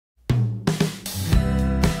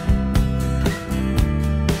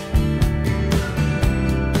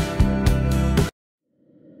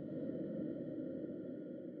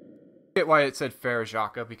get why it said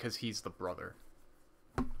Farajaka, because he's the brother.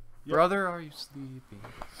 Yep. Brother, are you sleeping?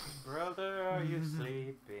 Brother, are you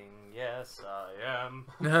sleeping? Yes, I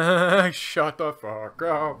am. Shut the fuck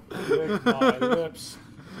up. Lick my lips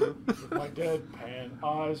with my deadpan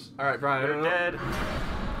eyes. Alright, Brian. You're dead.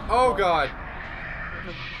 Oh, God.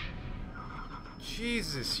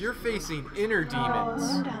 Jesus, you're facing inner demons.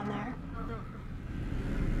 Alone down there.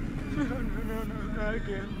 No, not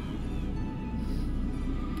again.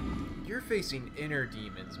 You're facing inner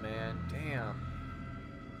demons, man. Damn.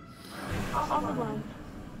 All alone.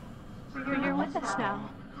 You're with us now.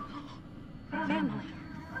 Family.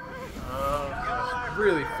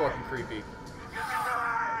 Really fucking creepy.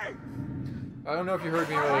 I don't know if you heard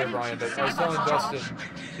me earlier, Brian, but I was telling Dustin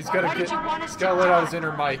he's gotta let out his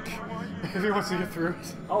inner Mike if he wants to get through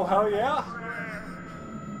it. Oh, hell yeah.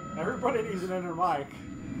 Everybody needs an inner mic.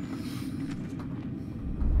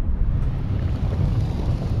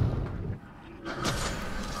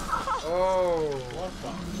 Oh. What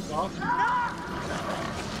the fuck?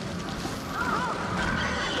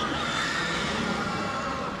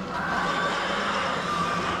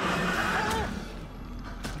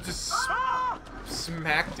 Just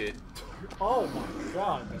smacked it. Oh my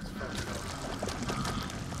god, that's fucked up.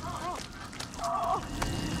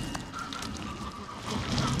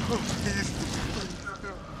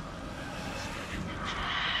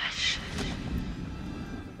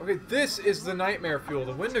 Okay, this is the nightmare fuel.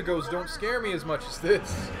 The Wendigos don't scare me as much as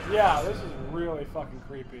this. Yeah, this is really fucking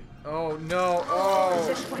creepy. Oh no, oh. Is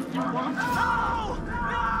this what you want? No!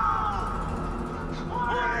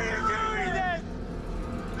 Why are you doing this?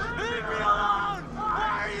 Leave me alone!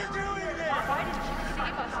 Why are you doing this? Why did you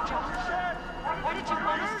save us, Josh? Why did you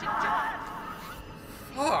want us to die?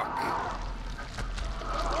 Fuck.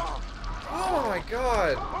 Oh my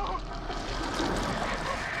god.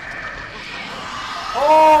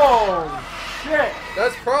 Oh shit!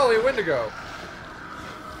 That's probably a Wendigo.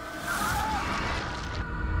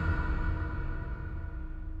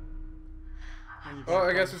 Oh,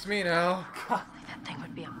 I guess it's me now. That thing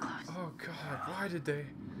would be up close. Oh god, why did they?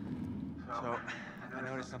 So, I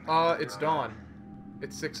noticed something. It's dawn.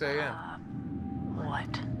 It's 6 a.m.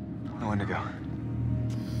 What? A Wendigo.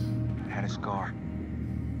 It had a scar.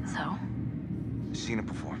 So? Seen it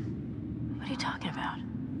before. What are you talking about?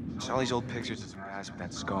 Saw these old pictures of some guys with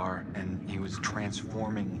that scar, and he was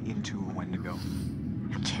transforming into a Wendigo.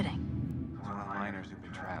 You're kidding. It was one of the miners who'd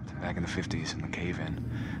been trapped back in the 50s in the cave-in,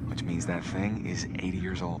 which means that thing is 80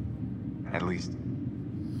 years old. At least.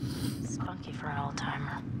 Spunky for an old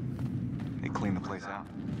timer. They cleaned the place out.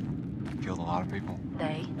 Killed a lot of people.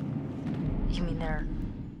 They? You mean there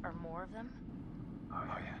are more of them? Oh,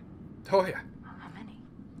 yeah. Oh yeah. How many?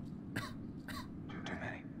 Too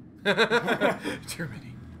many. Too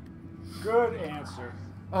many. Good answer.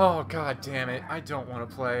 Oh god damn it. I don't want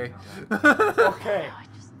to play. Okay, I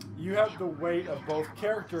just... you have the weight of both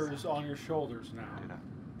characters on your shoulders now. Did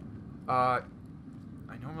I?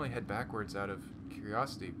 I normally head backwards out of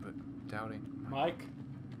curiosity, but doubting. Mike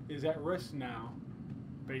is at risk now,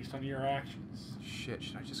 based on your actions. Shit,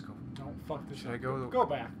 should I just go? Don't fuck this Should up. I go? Go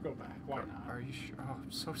back. Go back. Why not? Are you sure? Oh,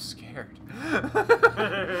 I'm so scared. I'll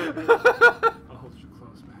hold you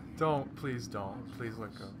close, man. Don't, please don't. Please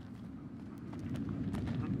let go.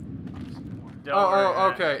 Don't worry, Oh,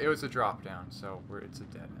 man. okay. It was a drop down, so it's a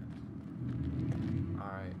dead end. All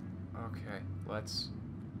right. Okay, let's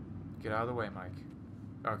get out of the way, Mike.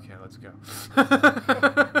 Okay, let's go.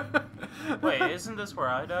 Wait, isn't this where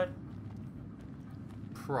I died?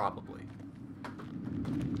 Probably.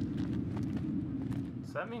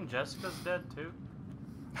 Does that mean Jessica's dead too?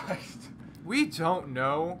 We don't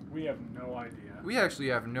know. We have no idea. We actually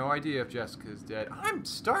have no idea if Jessica's dead. I'm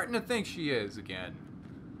starting to think she is again.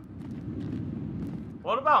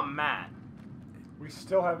 What about Matt? We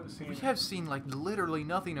still haven't seen. We have seen like literally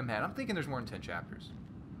nothing of Matt. I'm thinking there's more than 10 chapters.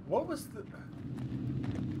 What was the?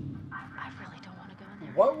 I really don't want to go in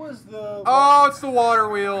there. What was the? Oh, it's the water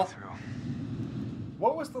wheel. Through.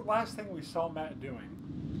 What was the last thing we saw Matt doing?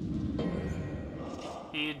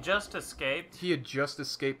 He had just escaped. He had just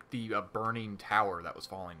escaped the burning tower that was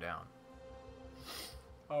falling down.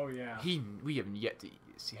 Oh yeah. We haven't yet to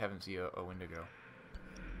see a Wendigo.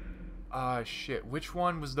 Shit. Which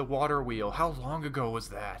one was the water wheel? How long ago was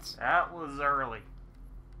that? That was early.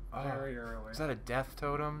 Oh, Very early. is that a death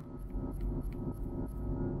totem?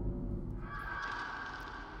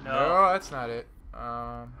 No. that's not it.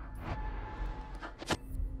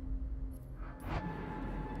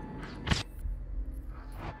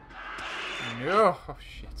 No. Oh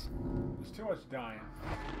shit. There's too much dying.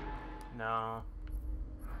 No.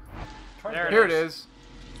 Try There to- Here it is.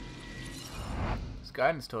 It's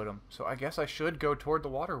guidance totem, so I guess I should go toward the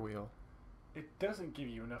water wheel. It doesn't give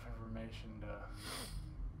you enough information to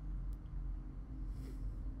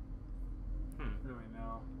really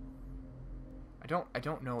know. I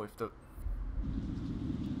don't know if the...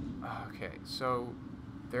 Okay, so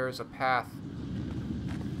there's a path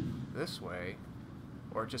this way,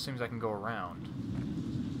 or it just seems I can go around.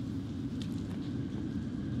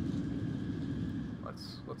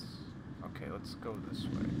 Let's go this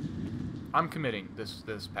way. I'm committing this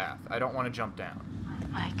path. I don't want to jump down.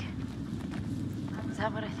 Mike, is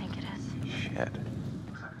that what I think it is? Shit.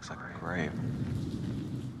 Looks like a grave.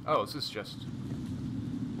 Oh, this is just...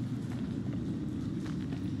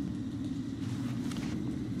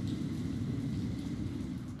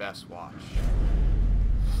 Best watch.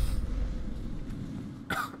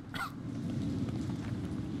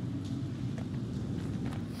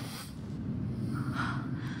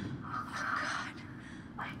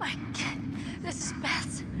 Mike, this is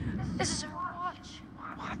Beth. This is her watch.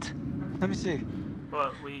 What? Let me see.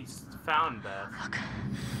 But we found Beth. Look,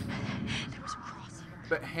 there was a cross here.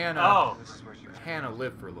 But Hannah... Oh! This is where she... Hannah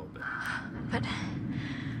lived for a little bit. But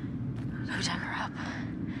who dug her up?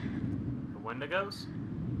 The Wendigos?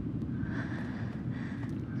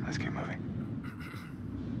 Let's keep moving.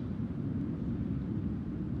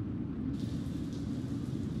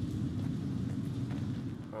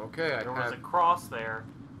 Okay, There was a cross there.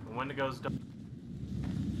 The Wendigos dug.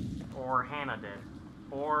 Or Hannah did.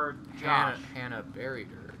 Or Josh. Hannah buried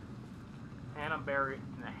her.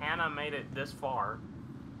 Hannah made it this far.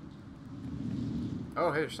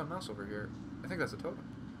 Oh, hey, there's something else over here. I think that's a totem.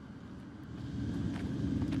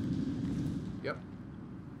 Yep.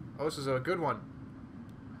 Oh, this is a good one.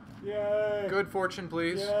 Yay! Good fortune,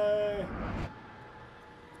 please. Yay!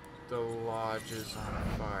 The lodge is on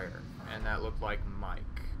fire. And that looked like Mike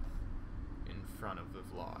in front of the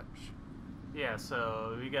lodge. Yeah,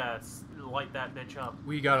 so we gotta light that bitch up.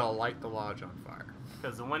 We gotta light the lodge on fire.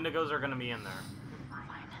 Because the Wendigos are gonna be in there.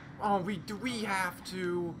 Oh, we have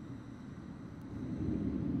to.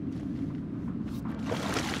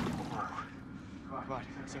 Bud,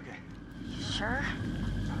 it's okay. You sure?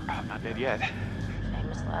 I'm not dead yet.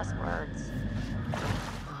 Famous last words.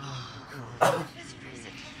 It's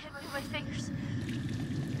freezing. My fingers.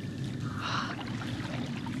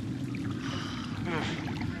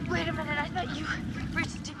 Wait a minute, I thought you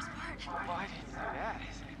reached the deepest part. Oh, I didn't say that. It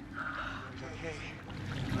was okay.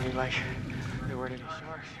 I mean, like, there weren't any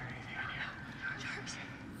sharks or anything on you. Sharks.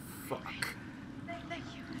 Fuck. Thank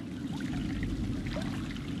you.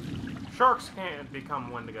 Sharks can't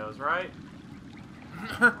become Wendigos, right?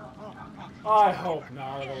 I hope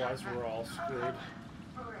not, otherwise we're all screwed.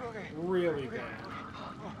 Okay. Really bad.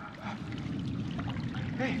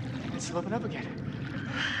 Hey, it's sloping up again.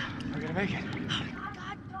 We're gonna make it.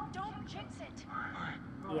 God, don't jinx it.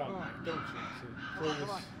 Yeah, Mike, don't jinx it. Please. Come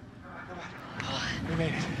on. We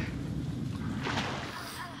made it.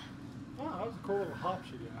 Oh, that was a cool little hop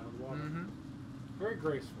she did out of the water. Mm-hmm. Very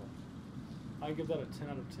graceful. I give that a 10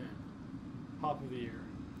 out of 10. Hop of the year.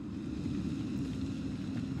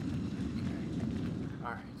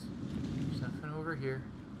 Alright. There's nothing over here.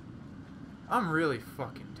 I'm really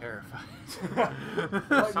fucking terrified.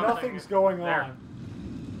 Like nothing's going there. on.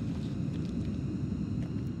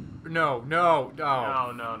 No. No.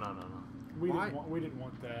 We Why? didn't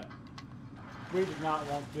want that. We did not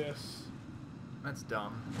want this. That's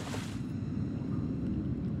dumb.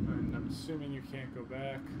 And I'm assuming you can't go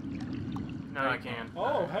back. No, I can.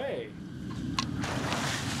 Oh, hey.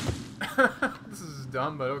 This is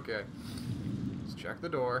dumb, but okay. Let's check the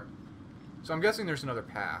door. So I'm guessing there's another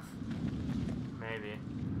path. Maybe.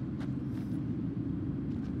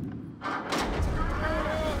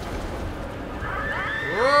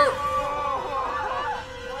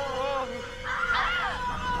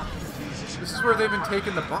 This is where they've been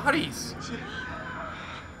taking the bodies.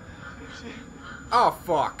 Oh,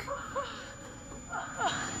 fuck.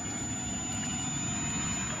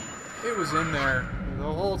 It was in there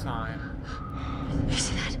the whole time. You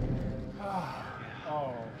see that? Oh.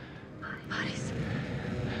 Bodies.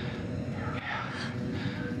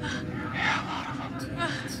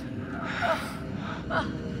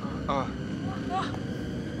 Oh.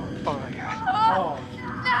 Oh my god. Oh.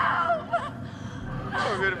 No!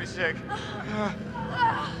 I'm gonna be sick.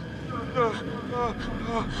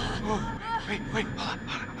 Wait, hold on. I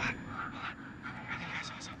think I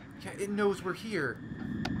saw something. Yeah, it knows we're here.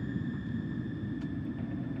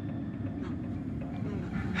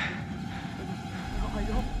 No, I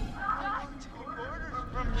don't. I'm taking orders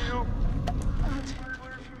from you. I'm taking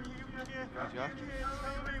orders from you. You can't tell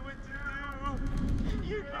me what to do.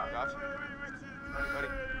 You can't tell me what to do. Buddy.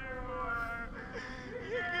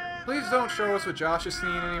 Please don't show us what Josh is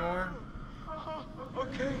seeing anymore.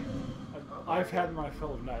 Okay. I've had my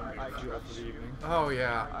fill of nightmares for the evening. Oh,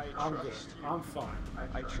 yeah. I'm good. I'm fine.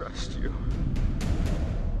 I trust you.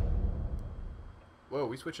 Whoa,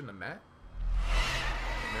 we switching to Matt?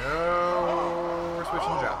 No, we're switching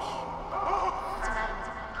to Josh.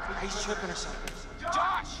 He's tripping or something.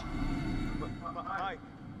 Josh! Mike.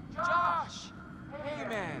 Josh! Hey,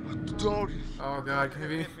 man. Don't. Oh, God, can it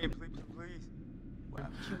be? Please, please. Well,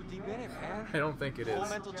 cute deep in it, man. I don't think it is. Full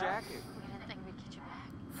metal jacket. We didn't think we'd get you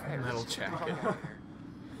back. Full metal jacket.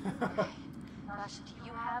 Josh, do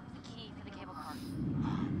you have the key for the cable car?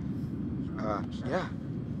 Yeah.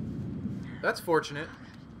 That's fortunate.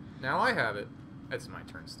 Now I have it. It's my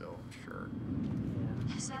turn still, I'm sure.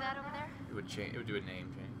 You see that over there? It would change. It would do a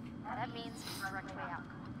name change. That means it's the direct way out.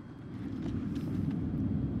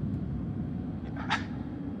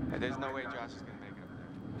 There's no way Josh is gonna make it up there.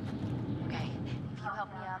 Okay, if you help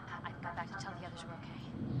me up, I can go back to tell the others we're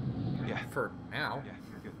okay. Yeah. For now. Yeah,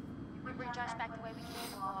 you're good. We bring Josh back the way we came,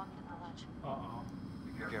 and we'll all meet at the ledge. Uh-oh.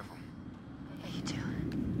 Be careful. Yeah, you too.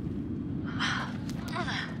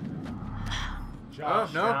 Oh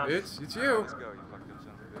Josh. no, Josh. it's you. Let's go, you fucked up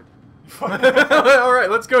son of a bitch. All right,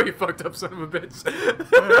 let's go, you fucked up son of a bitch.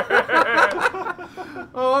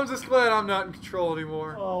 Oh, I'm just glad I'm not in control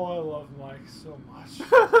anymore. Oh, I love Mike so much.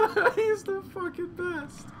 He's the fucking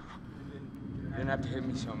best. You didn't have to hit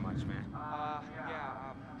me so much, man.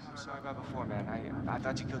 I'm sorry about before, man. I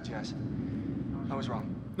thought you killed Jess. I was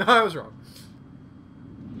wrong. No, I was wrong.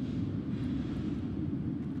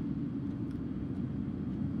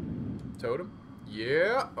 Totem?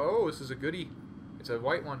 Yeah. Oh, this is a goodie. It's a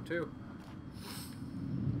white one, too.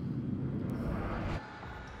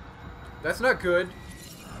 That's not good.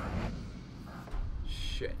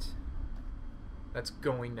 Shit. That's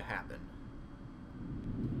going to happen.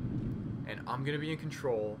 And I'm gonna be in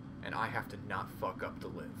control, and I have to not fuck up to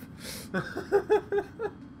live.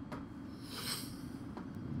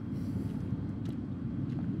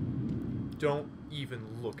 Don't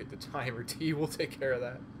even look at the timer, T. We'll take care of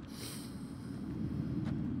that.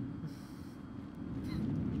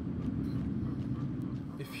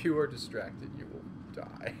 If you are distracted, you will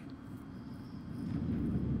die.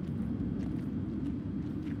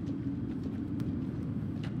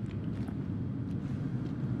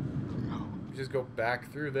 Just go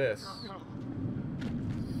back through this.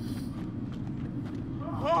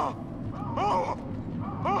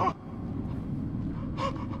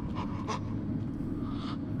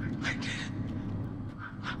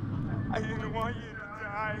 I didn't want you to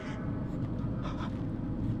die.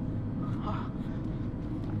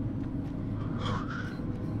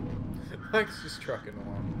 Mike's just trucking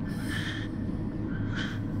along.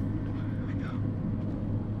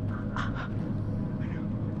 I know.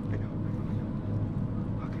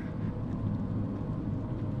 Okay.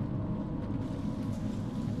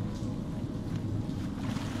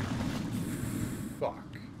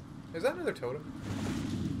 Fuck. Is that another totem?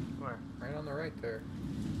 Where? Right on the right there.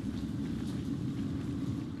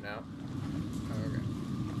 No? Oh, okay.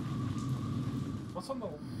 What's on the...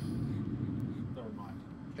 Never mind.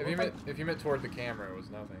 If you meant toward the camera, it was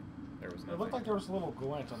nothing. There was nothing. It looked like there was a little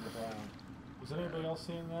glint on the ground. Was anybody else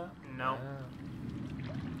seeing that? No.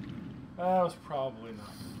 That was probably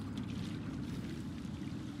nothing.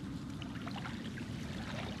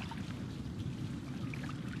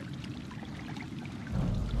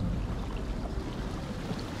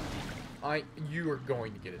 You are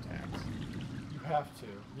going to get attacked. You have to,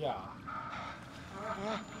 yeah.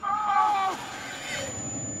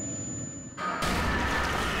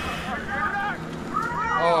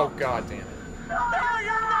 Oh, god damn it.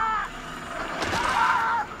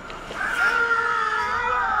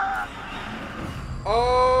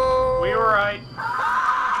 Oh! We were right.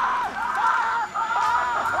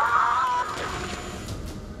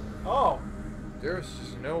 Oh, There's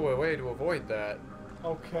just no way to avoid that.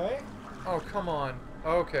 okay. Oh, come on.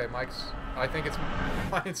 Okay, Mike's... I think it's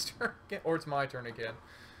Mike's turn again. Or it's my turn again.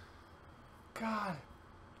 God.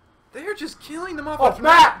 They're just killing them off. Oh,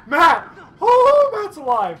 Matt! Matt! Oh, Matt's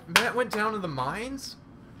alive! Matt went down to the mines?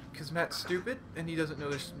 Because Matt's stupid and he doesn't know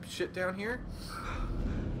there's shit down here?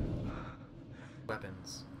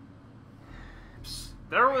 Weapons.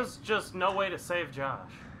 There was just no way to save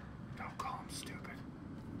Josh. Don't call him stupid.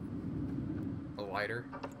 A lighter?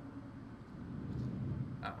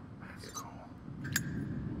 Oh. That's cool.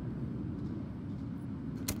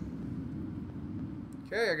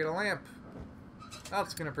 Okay, I get a lamp.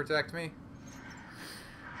 That's gonna protect me.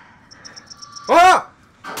 Ah!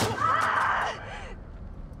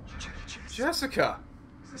 Jessica!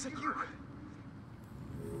 Is it you?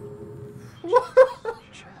 What?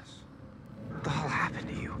 Jess.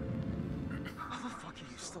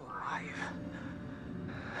 alive.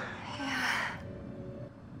 Yeah.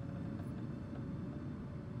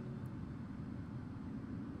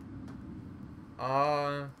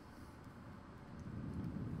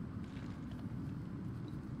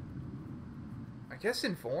 I guess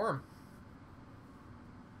inform.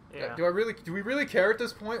 Yeah. Do we really care at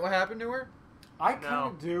this point what happened to her? I kind No.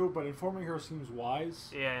 of do, but informing her seems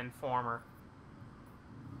wise. Yeah, informer.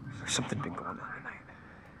 There's something been going on tonight.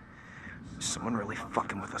 Someone really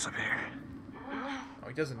fucking with us up here. Oh,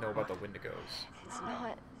 he doesn't know about the Wendigos. It's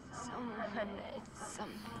not someone, it's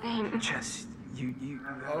something. Jess, you.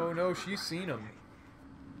 Oh no, she's seen him.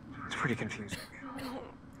 It's pretty confusing.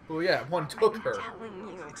 Well, yeah, one took I'm her. telling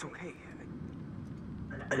you. It's okay.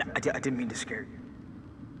 I didn't mean to scare you.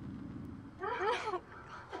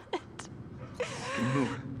 Can you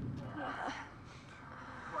move?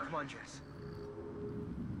 Come on, Jess.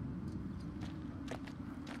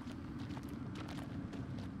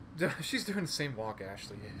 She's doing the same walk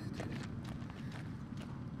Ashley did.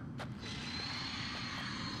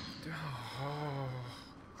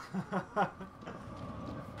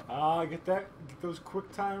 Oh, Get those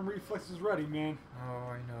quick time reflexes ready, man. oh,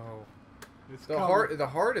 I know. It's The coming. the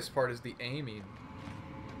hardest part is the aiming.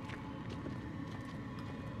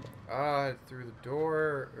 Through the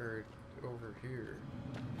door or over here.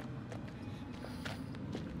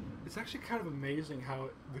 It's actually kind of amazing how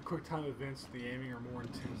the quick time events, the aiming, are more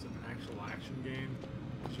intense than an actual action game.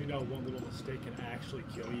 Because you know one little mistake can actually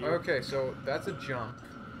kill you. Okay, so that's a jump.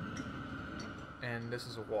 And this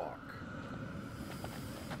is a walk.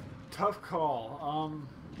 Tough call.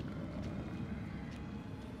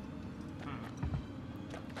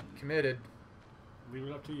 Committed. Leave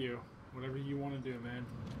it up to you. Whatever you want to do, man.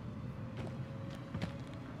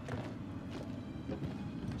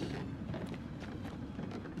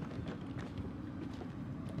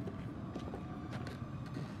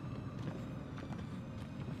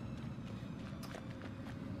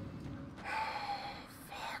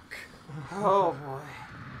 Fuck. Oh boy.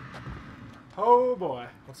 Oh boy.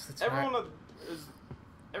 What's the time?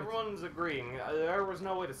 Everyone's agreeing. There was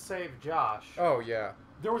no way to save Josh. Oh, yeah.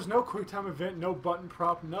 There was no quick time event, no button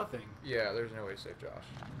prop, nothing. Yeah, there's no way to save Josh.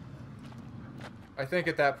 I think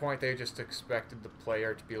at that point they just expected the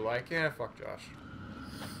player to be like, yeah, fuck Josh.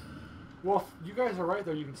 Well, if you guys are right,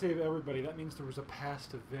 though. You can save everybody. That means there was a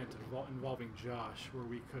past event involving Josh where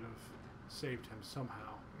we could have saved him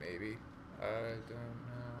somehow. Maybe. I don't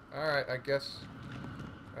know. Alright, I guess...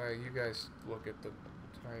 you guys look at the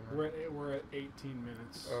timer. We're at 18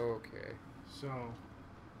 minutes. Okay. So,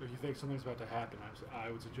 if you think something's about to happen,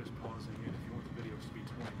 I would suggest pausing it if you want the videos to be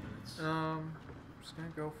 20 minutes. I'm just gonna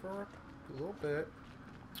go for a little bit.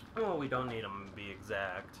 Well, we don't need them to be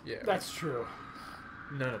exact. Yeah. That's true.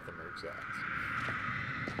 None of them are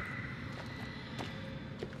exact.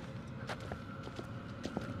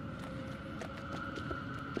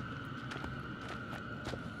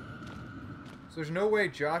 So there's no way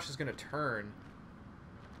Josh is gonna turn.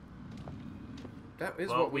 That is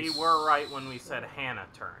But what we were right when we said Hannah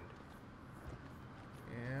turned.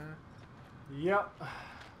 Yeah. Yep.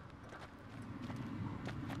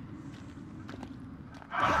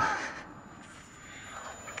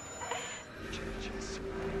 Jess.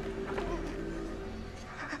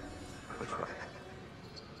 Which way?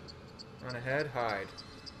 Run ahead, hide.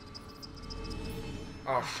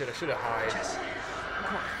 Oh shit, I should have hide. Jess.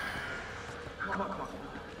 Come on. Come on, come on.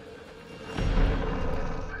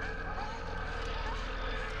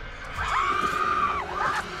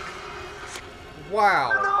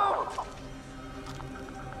 Wow.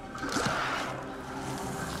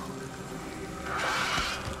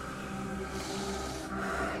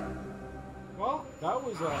 Well, that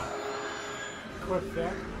was a quick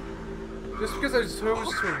thing. Just because I chose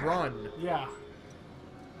to run. Yeah.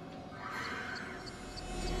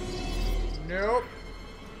 Nope.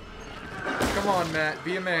 Come on, Matt.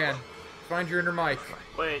 Be a man. Find your inner Mike.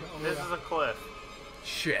 Wait, this is a cliff.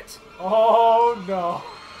 Shit. Oh no.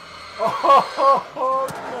 Oh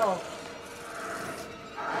no.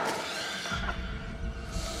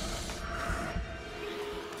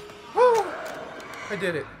 Woo! I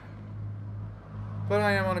did it. But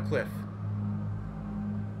I am on a cliff.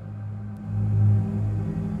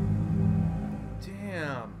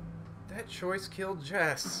 Damn. That choice killed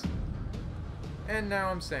Jess. And now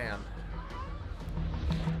I'm Sam.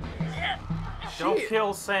 Don't She-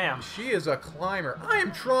 kill Sam. She is a climber. I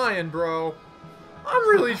am trying, bro. I'm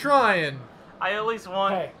really trying. I at least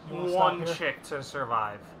want Hey, you wanna stop one here? chick to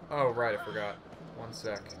survive. Oh, right, I forgot. One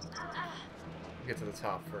sec. Get to the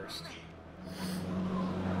top first.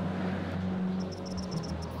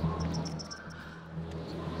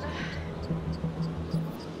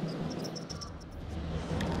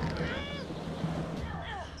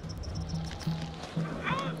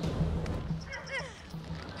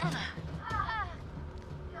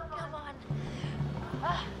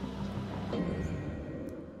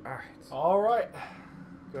 Alright.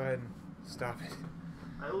 Go ahead and stop it.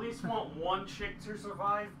 I at least want one chick to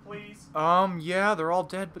survive, please. Yeah, they're all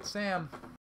dead but Sam.